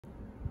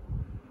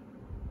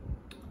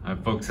Hi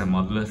folks, I'm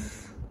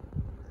Modelers.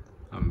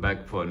 I'm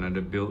back for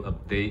another build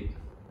update,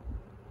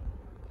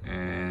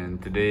 and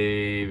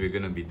today we're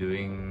gonna be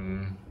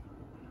doing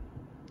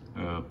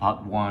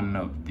part 1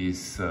 of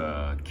this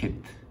kit.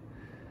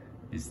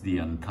 It's the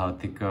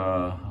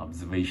Antarctica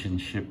observation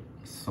ship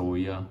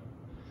Soya,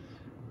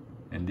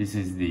 and this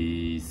is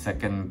the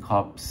second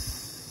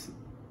corpse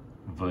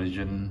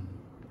version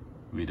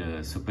with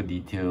a super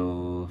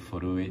detail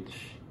photo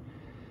etch.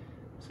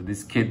 So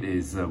this kit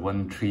is a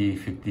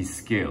 1:350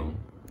 scale,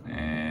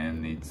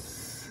 and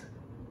it's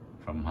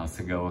from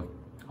Hasegawa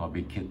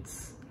Hobby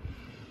Kits.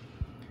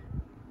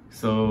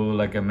 So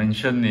like I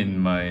mentioned in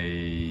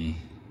my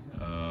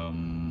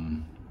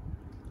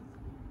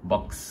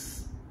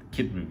box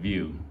kit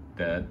review,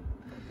 that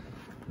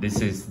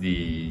this is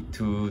the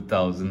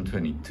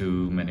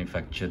 2022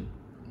 manufactured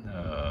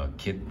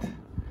kit,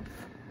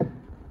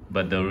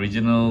 but the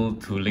original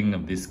tooling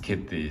of this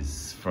kit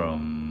is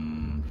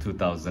from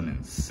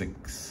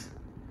 2006.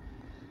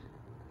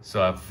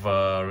 So I've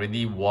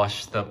already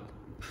washed up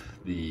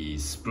the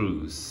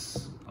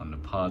sprues on the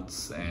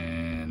parts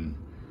and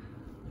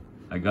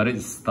I got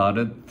it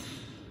started,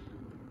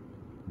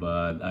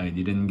 but I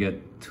didn't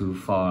get too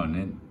far on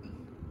it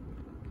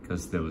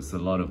because there was a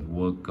lot of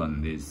work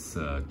on this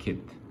kit.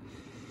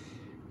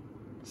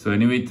 So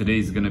anyway, today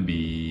is gonna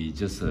be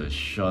just a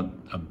short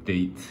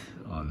update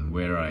on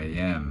where I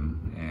am,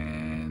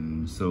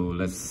 and so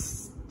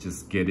let's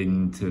just get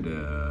into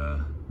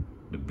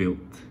the build,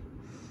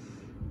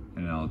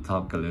 and I'll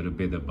talk a little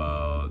bit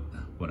about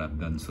what I've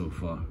done so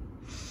far.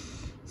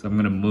 So I'm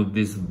gonna move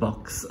this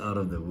box out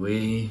of the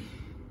way.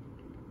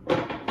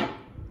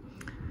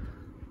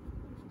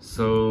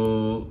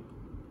 So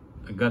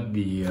I got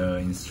the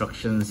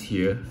instructions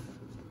here.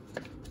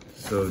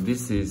 So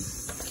this is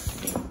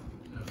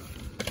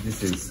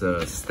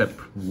step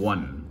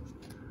 1,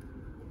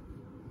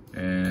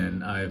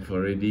 and I've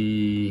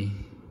already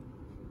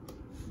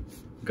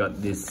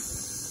got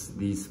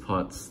these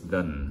parts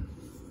done.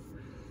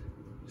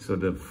 So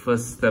the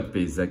first step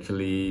is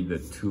actually the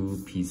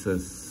 2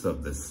 pieces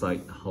of the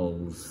side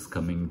hulls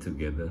coming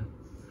together,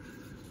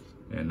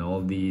 and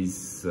all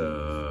these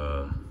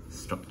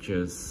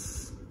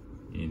structures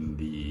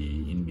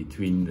in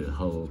between the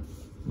hull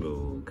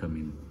will come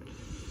in.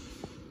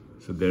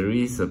 So there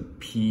is a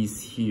piece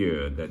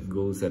here that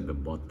goes at the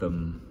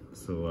bottom,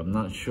 so I'm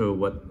not sure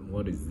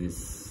what is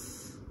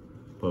this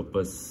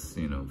purpose,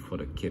 for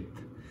the kit.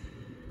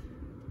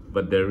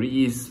 But there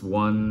is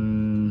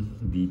one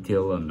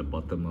detail on the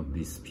bottom of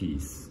this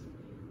piece,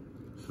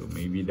 so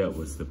maybe that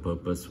was the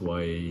purpose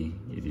why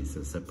it is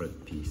a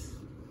separate piece.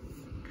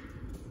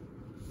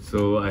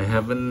 So I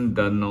haven't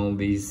done all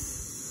these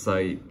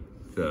side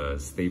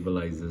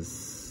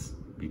stabilizers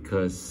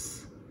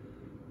because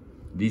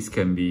these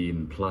can be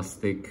in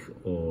plastic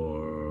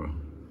or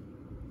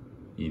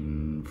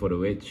in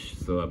photo etch,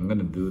 so I'm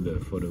gonna do the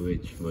photo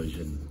etch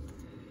version.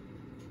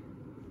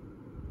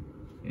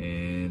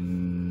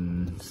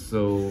 And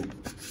so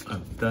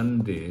I've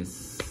done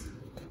this,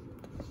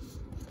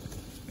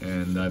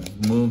 and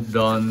I've moved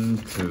on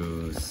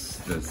to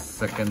the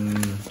second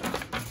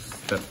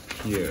step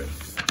here.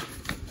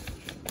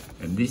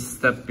 And this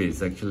step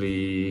is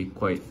actually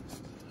quite,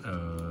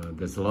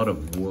 there's a lot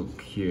of work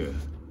here,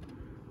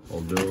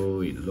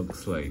 although it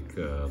looks like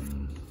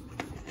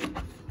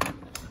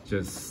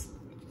just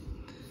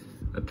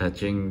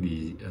attaching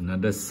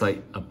another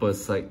upper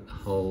side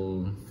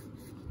hull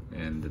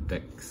and the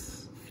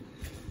decks.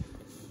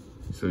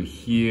 So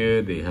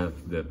here they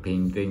have the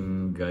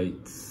painting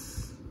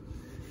guides,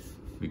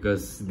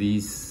 because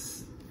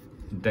these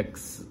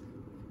decks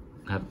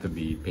have to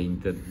be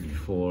painted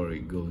before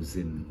it goes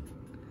in.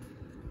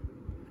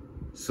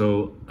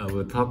 So I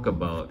will talk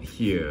about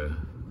here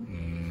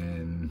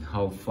and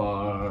how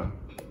far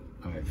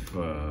I've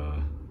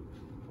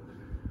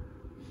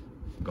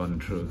gone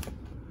through.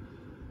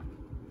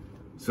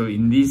 So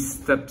in these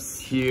steps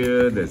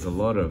here, there's a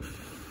lot of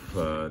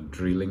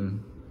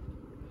drilling,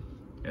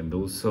 and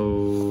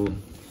also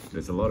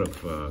there's a lot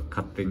of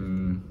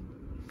cutting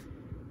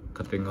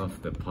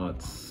off the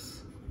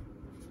parts.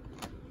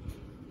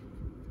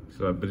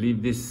 So I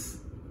believe this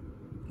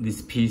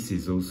piece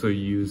is also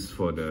used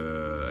for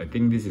I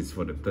think this is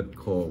for the 3rd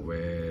core,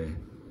 where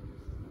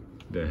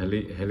the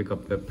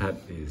helicopter pad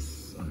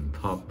is on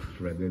top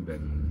rather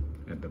than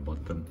at the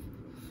bottom.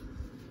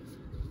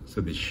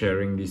 So they're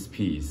sharing this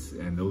piece.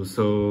 And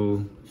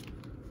also,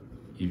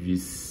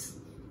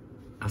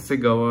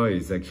 Hasegawa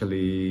is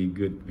actually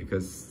good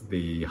because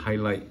they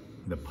highlight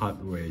the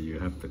part where you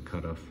have to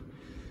cut off.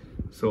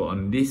 So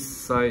on this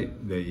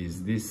side, there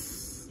is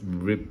this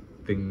rib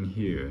thing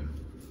here,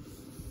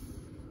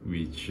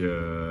 which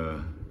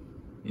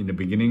in the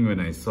beginning when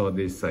I saw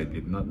this, I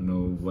did not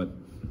know what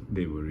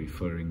they were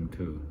referring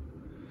to.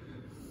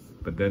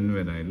 But then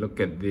when I look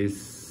at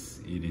this,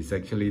 it is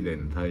actually the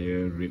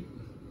entire rib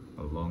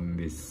along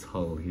this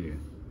hull here.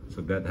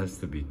 So that has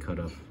to be cut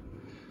off.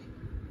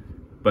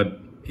 But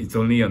it's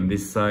only on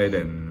this side,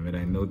 and when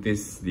I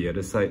notice the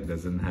other side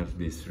doesn't have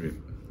this rib.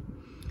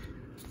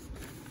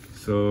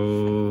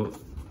 So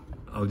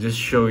I'll just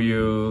show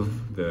you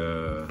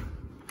the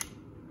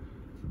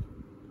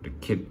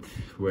kit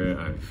where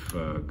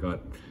I've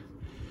got.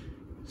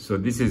 So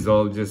this is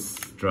all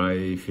just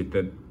dry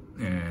fitted,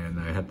 and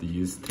I had to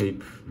use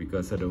tape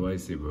because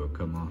otherwise it will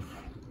come off.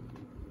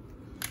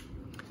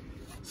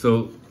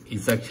 So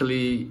it's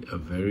actually a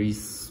very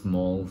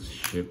small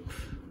ship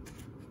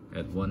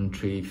at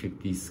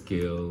 1/350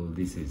 scale.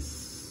 This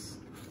is,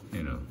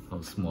 you know,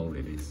 how small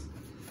it is.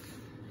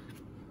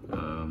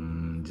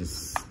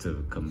 Just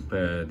to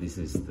compare, this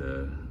is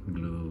the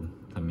glue,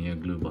 Tamiya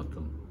glue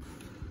bottle.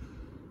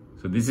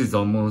 So this is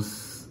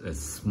almost as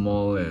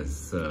small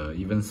as,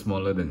 even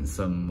smaller than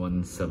some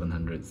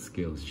 1/700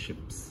 scale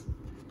ships.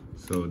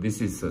 So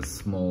this is a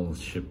small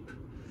ship.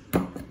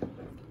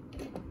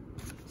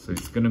 So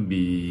it's gonna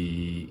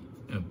be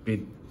a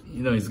bit,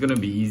 you know, it's gonna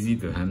be easy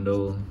to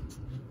handle,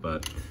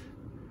 but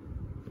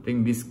I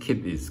think this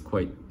kit is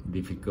quite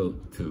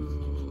difficult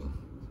to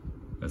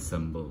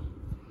assemble.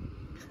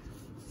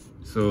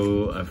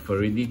 So I've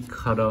already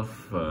cut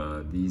off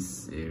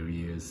these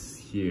areas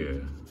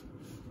here,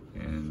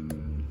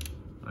 and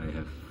I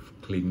have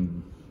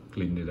cleaned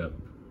it up.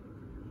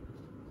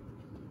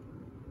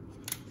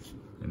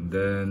 And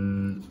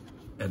then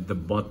at the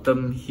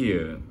bottom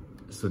here,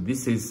 so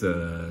this is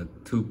a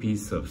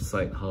 2-piece of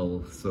side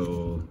hull.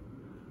 So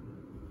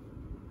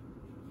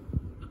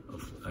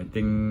I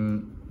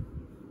think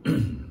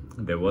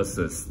there was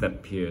a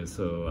step here,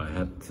 so I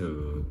had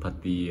to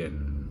putty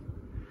and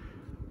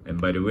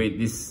by the way,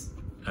 this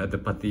I had to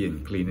putty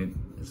and clean it.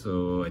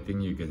 So I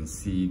think you can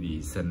see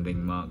the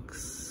sanding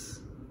marks.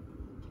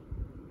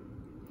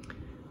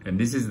 And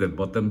this is the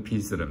bottom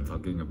piece that I'm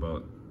talking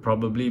about.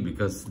 Probably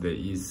because there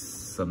is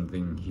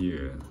something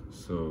here,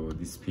 so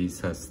this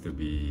piece has to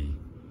be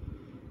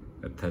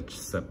attached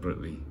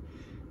separately.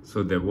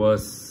 So there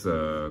was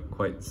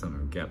quite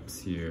some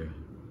gaps here.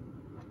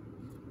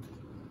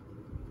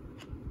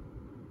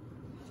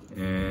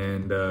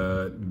 And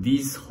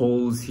these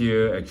holes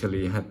here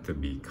actually had to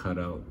be cut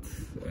out,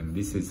 and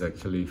this is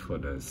actually for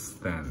the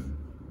stand.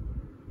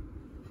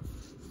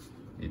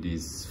 It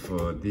is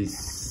for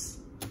this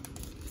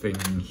thing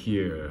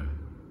here,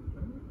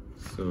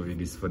 so it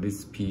is for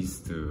this piece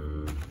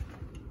to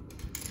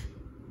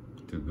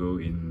go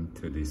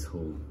into this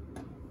hole.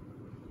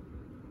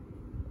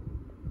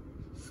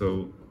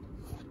 So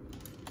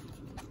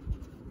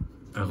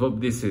I hope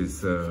this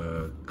is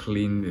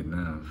clean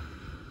enough.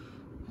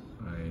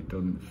 I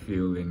don't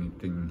feel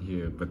anything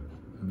here, but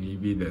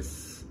maybe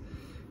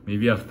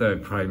after I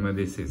primer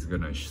this, it's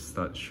gonna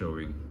start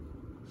showing.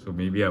 So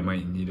maybe I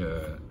might need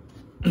a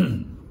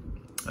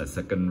a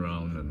second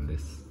round on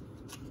this,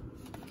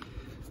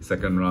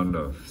 second round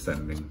of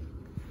sanding.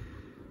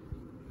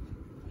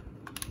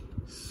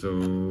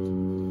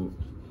 So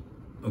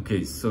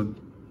okay, so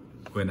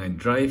when I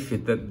dry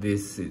fitted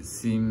this, it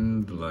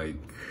seemed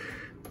like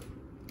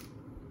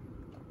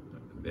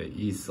there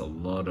is a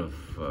lot of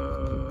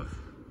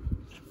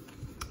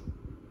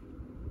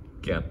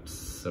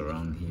gaps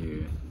around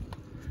here,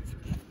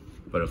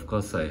 but of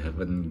course I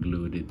haven't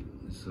glued it,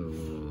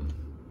 so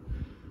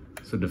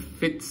the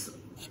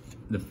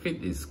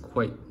fit is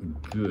quite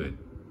good,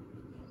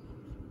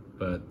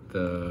 but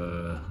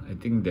I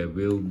think there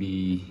will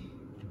be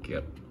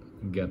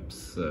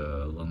gaps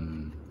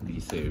along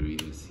these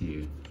areas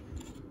here.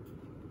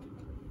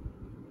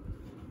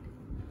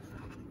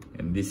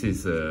 And this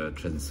is a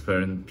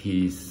transparent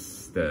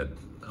piece that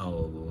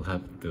I'll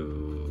have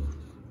to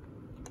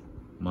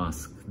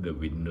mask the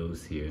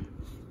windows here.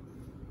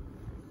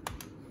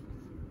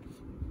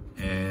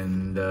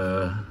 And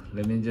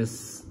let me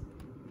just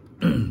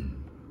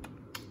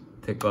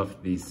take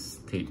off these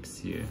tapes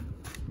here.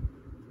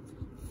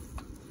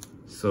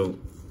 So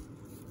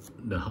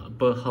the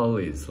upper hull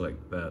is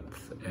like that,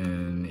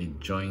 and it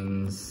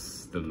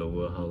joins the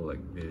lower hull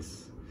like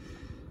this.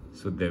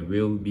 So there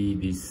will be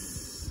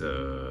these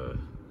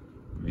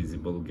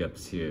visible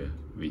gaps here,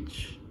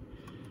 which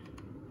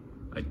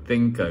I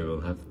think I will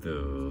have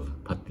to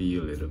putty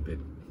a little bit.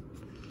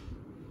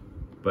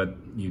 But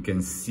you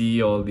can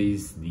see all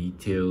these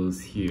details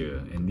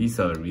here, and these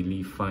are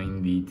really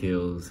fine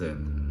details,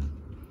 and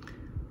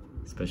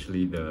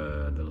especially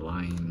the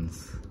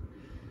lines.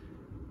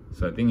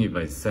 So I think if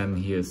I sand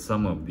here,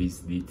 some of these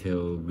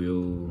detail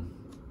will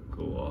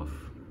go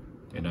off,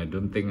 and I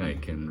don't think I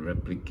can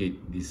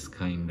replicate this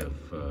kind of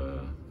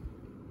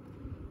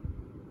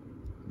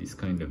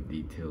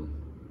detail.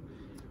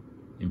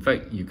 In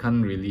fact, you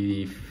can't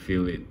really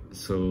feel it.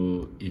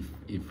 So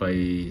if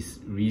I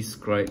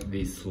rescribe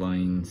these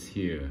lines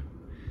here,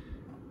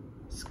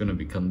 it's gonna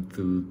become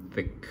too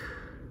thick,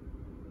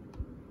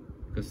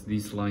 because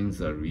these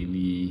lines are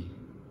really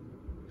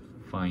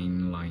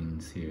fine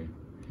lines here.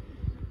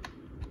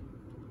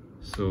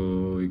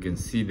 So you can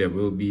see there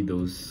will be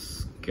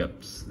those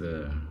gaps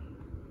there.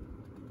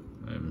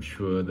 I'm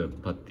sure the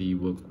putty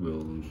work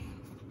will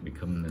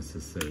become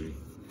necessary.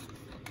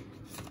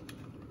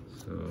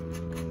 So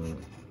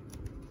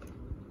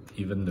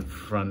even the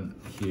front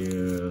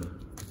here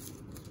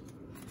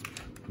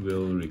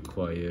will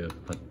require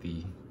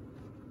putty.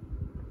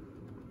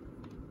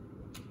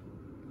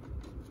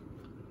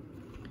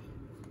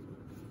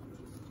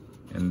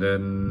 And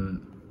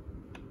then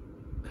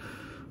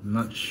I'm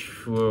not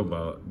sure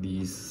about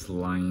these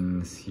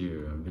lines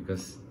here,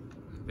 because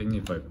I think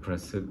if I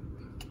press it,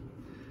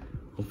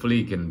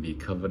 hopefully it can be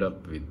covered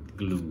up with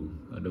glue.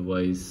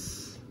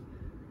 Otherwise,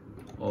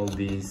 all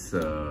these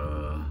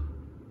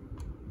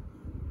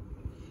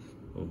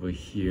over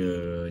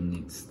here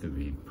needs to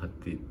be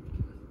puttied.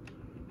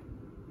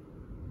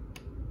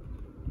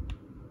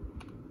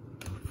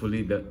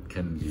 Hopefully that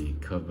can be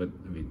covered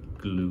with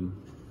glue.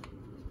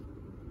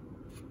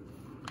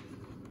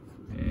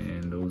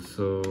 And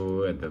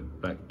also at the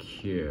back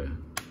here,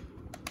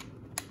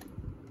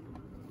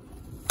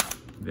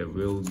 there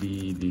will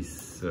be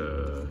this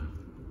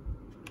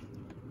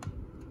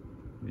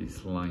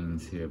these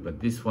lines here, but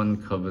this one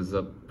covers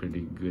up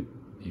pretty good.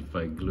 If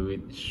I glue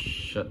it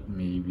shut,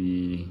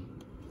 maybe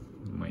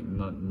might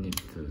not need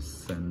to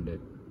sand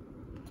it.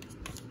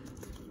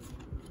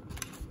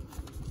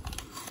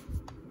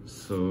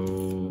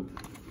 So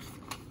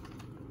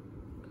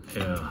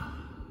yeah,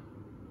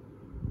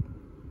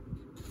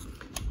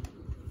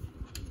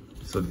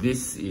 so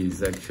this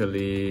is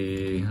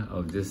actually,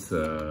 I'll just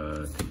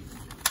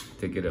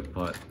take it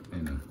apart,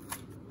 you know.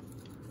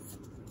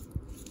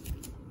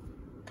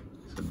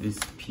 So this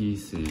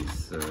piece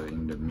is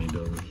in the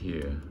middle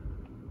here,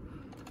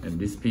 and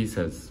this piece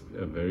has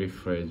a very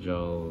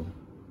fragile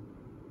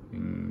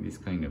thing, these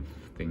kind of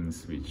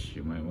things which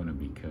you might want to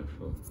be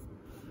careful.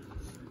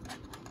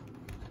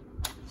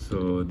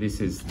 So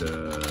this is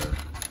the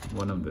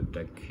one of the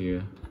deck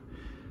here,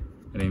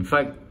 and in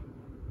fact,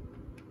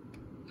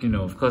 you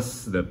know, of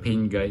course the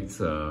paint guides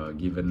are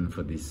given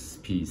for this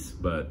piece,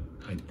 but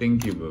I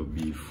think it will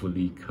be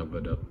fully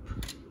covered up.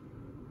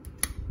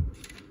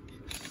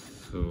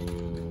 So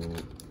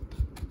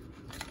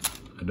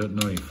I don't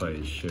know if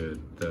I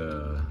should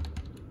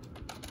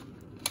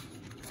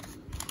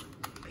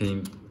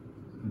paint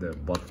the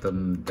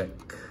bottom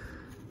deck.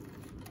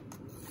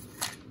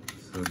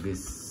 So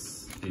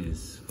this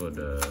is for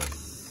the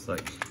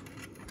side.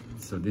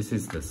 So this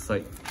is the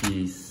side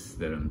piece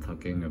that I'm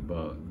talking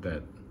about,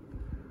 that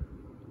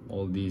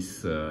all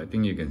these, I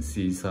think you can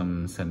see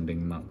some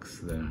sanding marks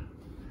there.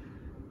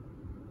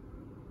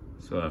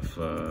 So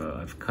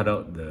I've cut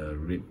out the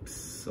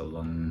ribs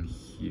along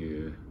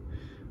here,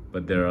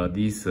 but there are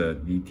these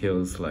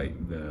details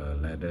like the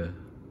ladder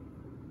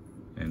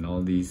and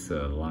all these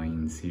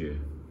lines here.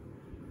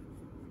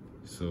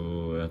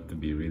 So you have to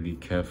be really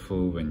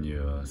careful when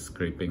you're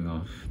scraping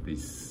off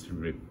this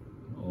rib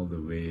all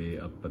the way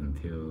up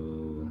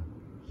until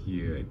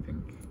here, I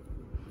think.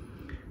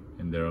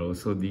 And there are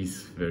also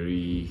these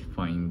very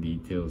fine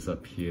details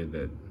up here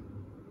that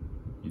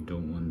you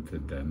don't want to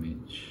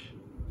damage.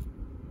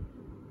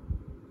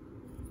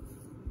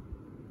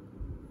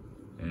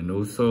 And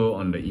also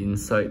on the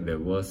inside there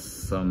was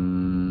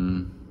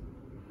some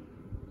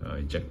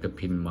ejector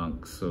pin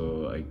marks,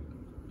 so I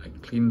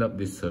cleaned up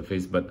this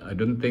surface, but I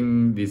don't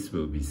think this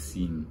will be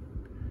seen.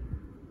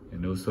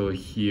 And also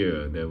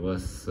here there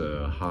was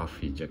a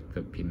half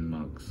ejector pin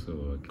mark,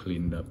 so I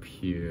cleaned up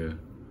here,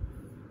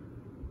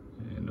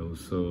 and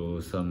also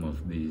some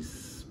of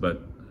these,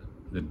 but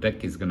the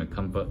deck is gonna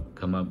come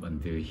up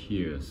until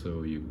here,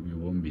 so you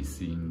won't be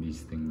seeing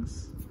these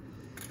things.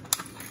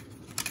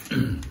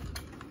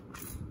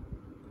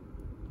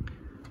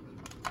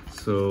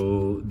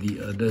 So the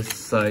other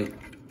side,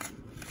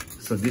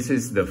 so this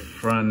is the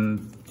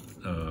front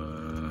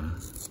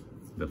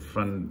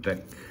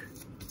deck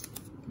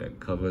that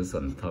covers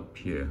on top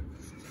here.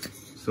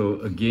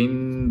 So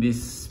again,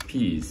 this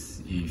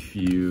piece,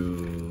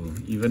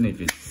 even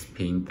if it's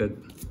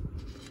painted,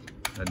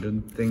 I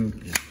don't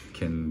think it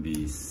can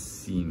be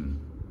seen,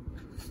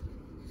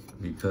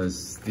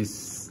 because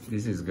this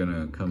is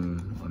gonna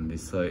come on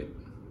this side,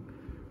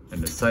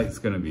 and the side's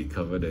gonna be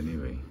covered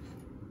anyway,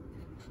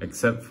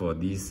 except for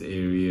these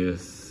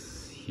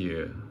areas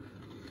here.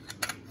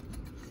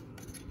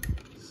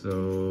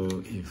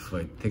 So if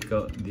I take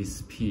out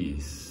this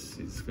piece,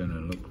 it's gonna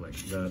look like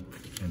that,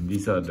 and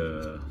these are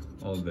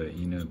all the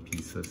inner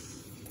pieces.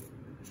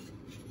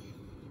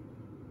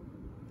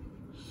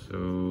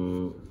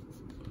 So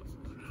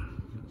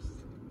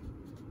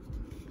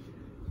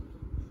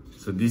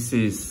this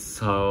is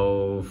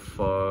how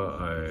far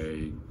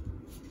I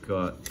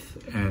got,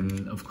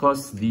 and of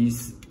course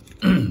these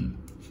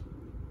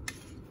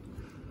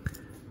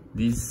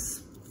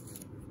these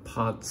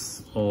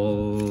parts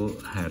all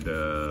had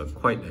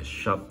quite a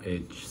sharp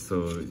edge,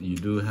 so you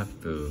do have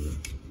to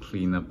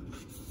clean up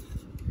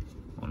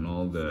on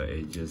all the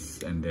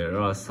edges, and there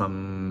are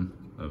some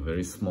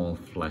very small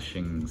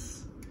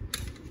flashings,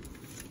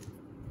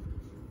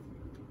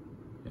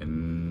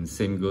 and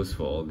same goes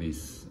for all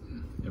these.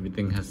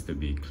 Everything has to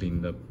be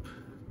cleaned up,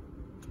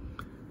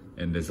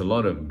 and there's a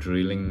lot of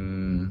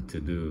drilling to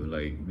do,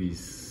 like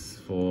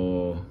these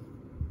 4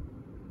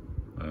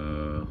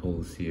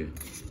 holes here,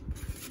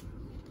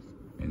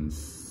 and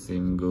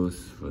same goes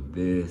for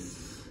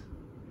this.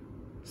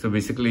 So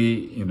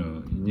basically, you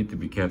know, you need to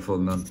be careful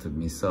not to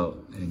miss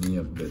out any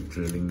of the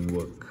drilling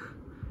work.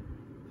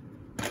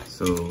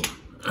 So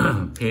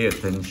pay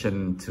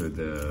attention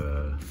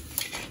to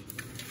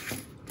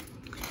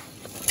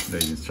the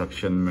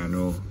instruction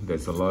manual.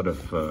 There's a lot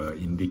of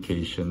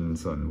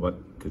indications on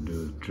what to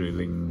do,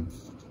 drilling,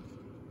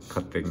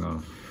 cutting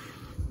off,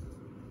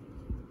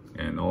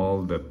 and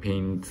all the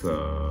paint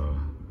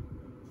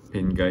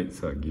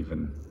guides are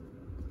given.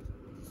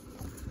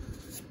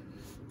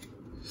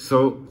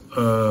 So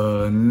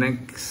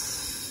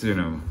next,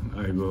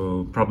 I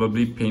will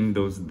probably paint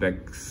those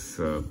decks,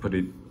 put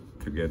it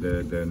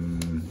together, then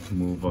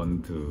move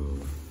on to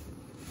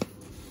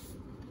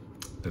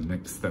the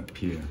next step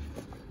here.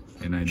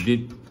 And I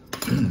did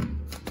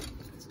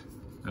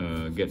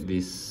get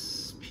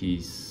this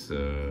piece.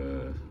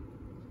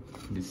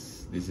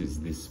 This is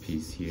this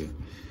piece here,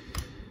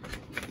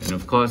 and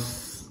of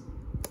course,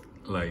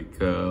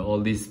 like all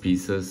these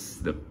pieces,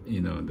 the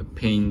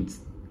paint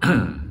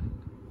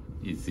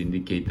is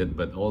indicated,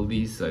 but all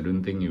these I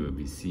don't think it will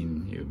be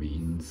seen. It will be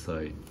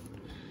inside.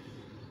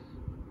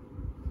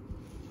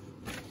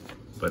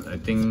 But I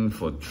think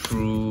for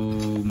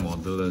true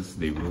modelers,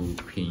 they will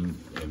paint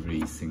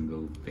every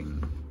single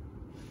thing,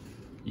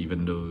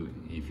 even though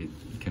if it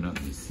cannot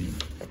be seen.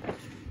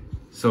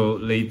 So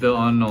later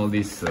on, all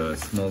these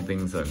small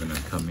things are gonna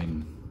come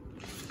in.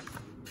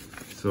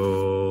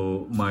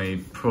 So my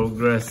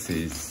progress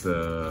is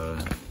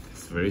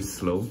very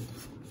slow,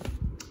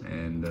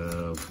 and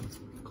of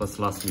course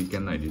last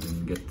weekend I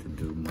didn't get to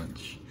do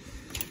much.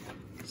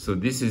 So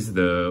this is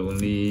the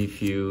only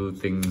few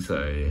things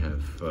I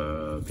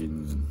have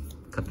been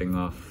cutting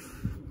off,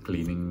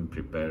 cleaning,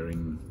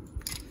 preparing,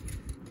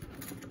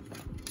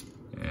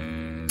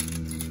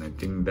 and I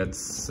think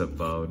that's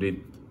about it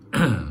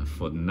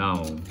for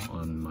now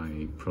on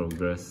my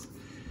progress.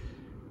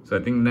 So I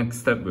think next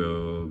step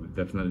will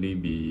definitely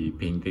be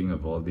painting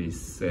of all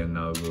this, and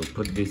I will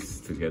put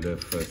this together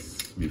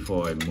first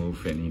before I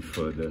move any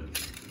further.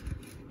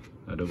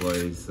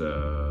 Otherwise,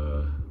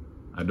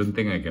 I don't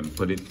think I can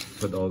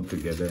put all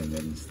together and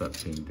then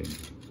start painting.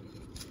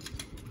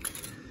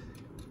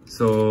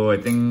 So I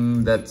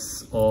think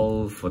that's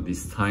all for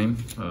this time.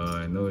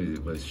 I know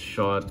it was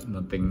short,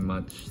 nothing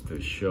much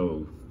to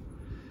show,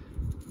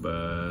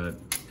 but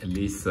at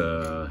least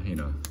let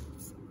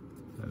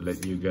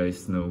you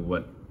guys know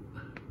what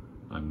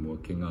I'm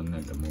working on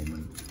at the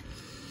moment.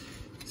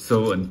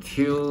 So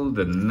until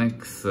the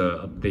next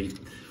update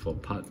for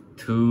part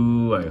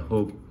 2, I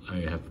hope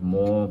I have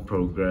more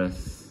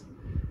progress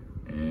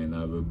and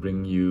I will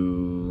bring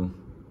you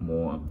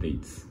more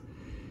updates.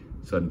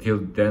 So until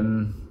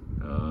then,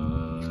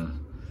 I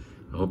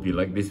hope you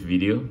like this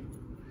video.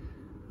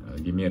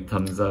 Give me a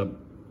thumbs up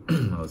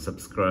or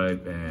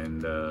subscribe,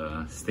 and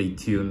stay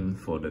tuned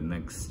for the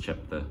next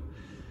chapter.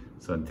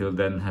 So until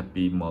then,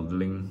 happy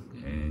modeling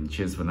and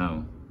cheers for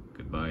now.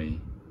 Goodbye.